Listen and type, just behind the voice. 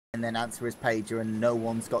and then answer his pager, and no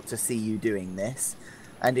one's got to see you doing this.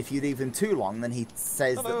 And if you leave him too long, then he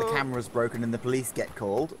says that the camera's broken and the police get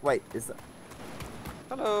called. Wait, is that...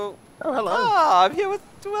 Hello. Oh, hello. Ah, I'm here with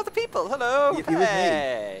 2 other people. Hello. You with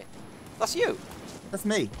Hey. That's you. That's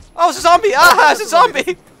me. Oh, it's a zombie. Ah, it's a zombie.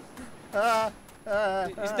 He's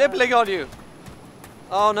He's nibbling on you.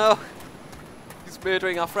 Oh no. He's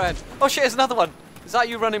murdering our friend. Oh shit, there's another one. Is that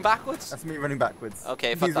you running backwards? That's me running backwards.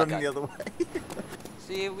 Okay, fuck He's that running guy. the other way.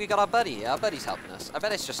 See, we got our buddy. Our buddy's helping us. I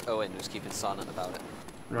bet it's just Owen who's keeping silent about it.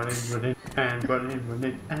 Running, and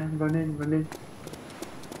running, and running.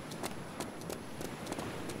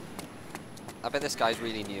 I bet this guy's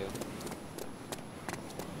really new.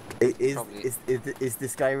 Is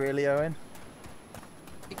this guy really Owen?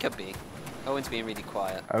 He could be. Owen's being really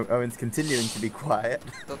quiet. Owen's continuing to be quiet.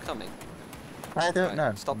 Still coming. I don't Right,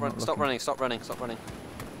 know. Stop running.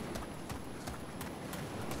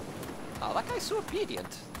 Oh, that guy's so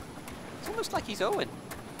obedient. It's almost like he's Owen.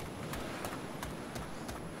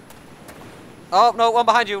 Oh, no, one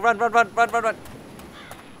behind you. Run.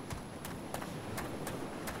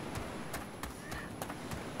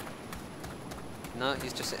 No,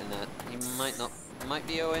 he's just sitting there. He might not. Might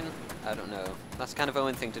be Owen. I don't know. That's kind of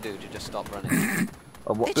Owen thing to do, to just stop running.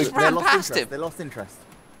 They just ran past him. They lost interest.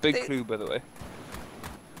 Big clue, by the way.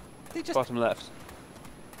 They just... Bottom left.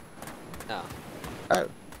 No. Oh.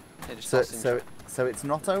 They just lost interest. So it's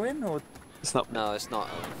not Owen, or? It's not. No, it's not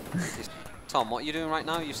Owen. Tom, what are you doing right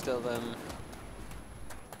now? You still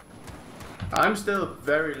I'm still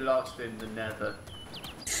very lost in the nether.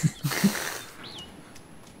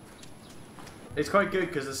 It's quite good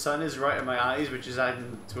because the sun is right in my eyes, which is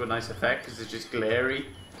adding to a nice effect because it's just glary.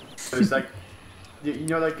 So it's like, you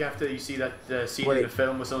know, like after you see that scene in the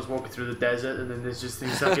film where someone's walking through the desert and then there's just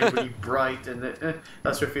things that get really bright, and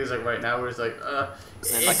that's what it feels like right now. Where it's like,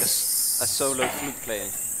 and like a solo flute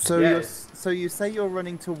playing. So you say you're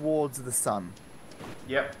running towards the sun.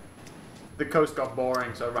 Yep. The coast got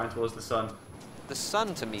boring, so I ran towards the sun. The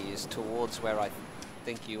sun to me is towards where I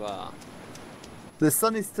think you are. The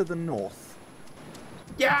sun is to the north.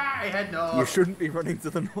 Yeah, I had north. You shouldn't be running to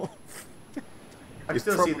the north. I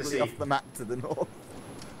still see the sea. Off the map to the north.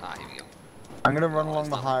 Ah, here we go. I'm gonna run along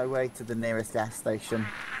the highway to the nearest gas station.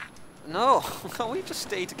 No, can't we just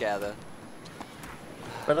stay together?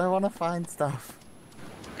 But I want to find stuff.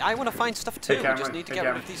 I want to find stuff too. Hey, we Cameron, just need to hey, get rid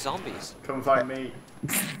Cameron. of these zombies. Come find me.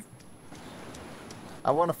 I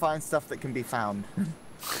want to find stuff that can be found.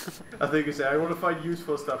 I think you say I want to find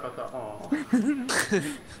useful stuff. I thought, oh.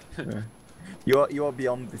 You are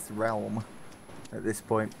beyond this realm at this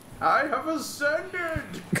point. I have ascended.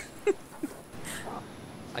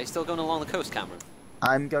 Are you still going along the coast, Cameron?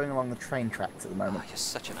 I'm going along the train tracks at the moment. Oh, you're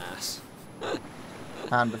such an ass.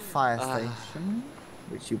 Found a fire station,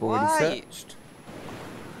 which you've already searched.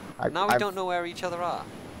 Now we don't know where each other are.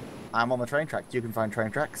 I'm on the train tracks. You can find train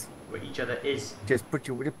tracks. Where each other is. Just put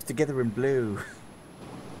your lips together in blue.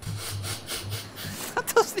 That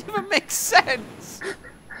doesn't even make sense.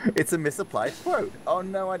 It's a misapplied quote. Oh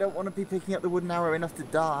no, I don't want to be picking up the wooden arrow enough to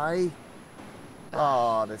die.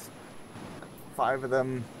 Oh, there's 5 of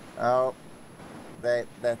them. Oh, they're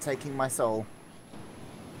taking my soul.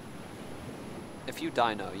 If you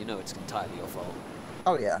die now, you know it's entirely your fault.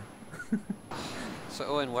 Oh yeah. So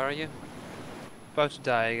Owen, where are you? About to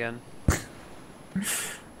die again.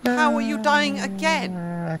 How are you dying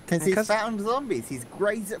again? Because he's found zombies. He's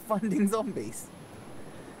great at finding zombies.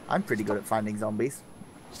 I'm pretty good at finding zombies.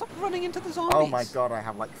 Stop running into the zombies. Oh my god, I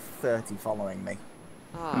have like 30 following me.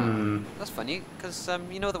 Ah, that's funny, because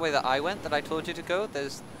you know the way that I went, that I told you to go?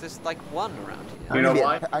 There's like one around here. You know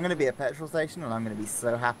why? I'm going to be at a petrol station, and I'm going to be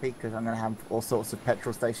so happy, because I'm going to have all sorts of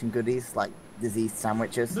petrol station goodies, like diseased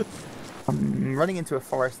sandwiches. I'm running into a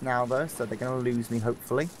forest now, though, so they're going to lose me,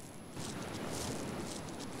 hopefully.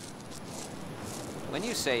 When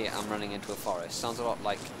you say I'm running into a forest, sounds a lot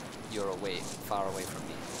like you're far away from me.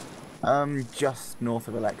 Just north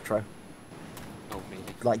of Electro. Oh, really?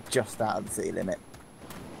 Like, just out of the city limit.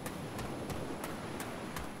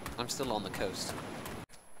 I'm still on the coast.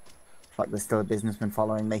 Like there's still a businessman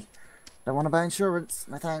following me. Don't want to buy insurance.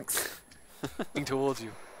 No thanks. Coming towards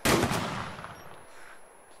you.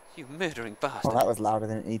 You murdering bastard. Well, that was louder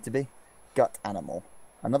than it needed to be. Gut animal.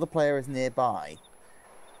 Another player is nearby.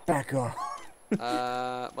 Back off.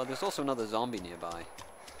 Well, there's also another zombie nearby.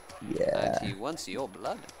 Yeah. And he wants your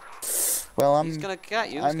blood. Well, He's gonna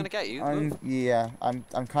get you. He's gonna get you.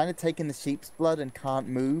 I'm kind of taking the sheep's blood and can't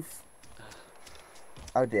move.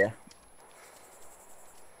 Oh dear.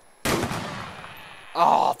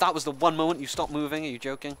 Oh, that was the one moment you stopped moving. Are you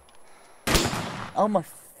joking? Oh my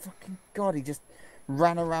fucking god! He just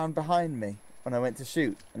ran around behind me. when I went to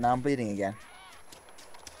shoot, and now I'm bleeding again.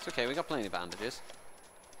 It's okay, we got plenty of bandages.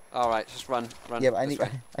 Alright, just run. Yeah, but I this need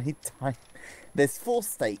way. I need time. There's 4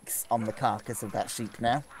 steaks on the carcass of that sheep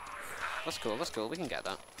now. That's cool, we can get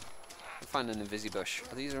that. We'll find an invisi bush.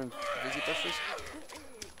 Are these invisi bushes?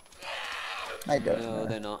 I don't No, know.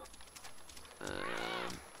 they're not.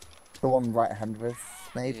 The one right hand of us,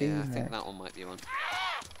 maybe? Yeah, I No. think that one might be one.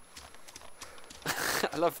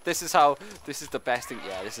 I love, this is the best thing,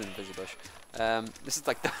 yeah, this is an invisi bush. This is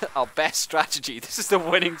like our best strategy, this is the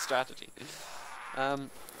winning strategy.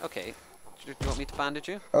 Okay, do you want me to bandage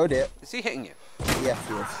you? Oh dear. Is he hitting you? Yes,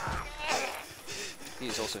 he is.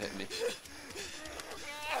 He's also hitting me.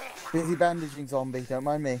 Busy bandaging, zombie. Don't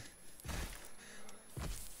mind me.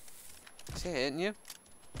 Is he hitting you?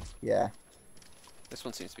 Yeah. This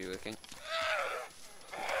one seems to be working.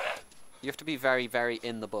 You have to be very, very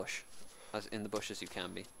in the bush. As in the bush as you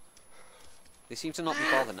can be. They seem to not be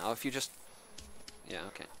bothered now. If you just... Yeah,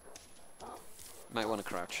 okay. Might want to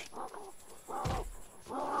crouch.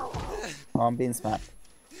 Oh, I'm being smacked.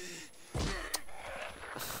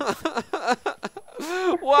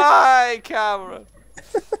 Why, Cameron?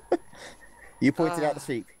 You pointed out the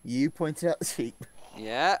sheep. You pointed out the sheep.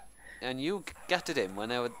 Yeah, and you gutted him when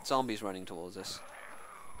there were zombies running towards us.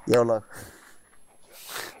 YOLO.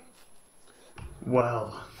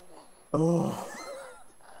 Well. Oh.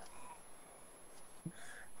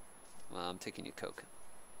 Well, I'm taking your coke.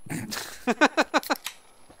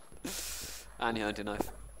 And your hunting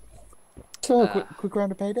knife. So, quick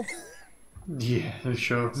round of payday. Yeah,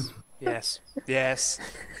 sure. Yes. Yes.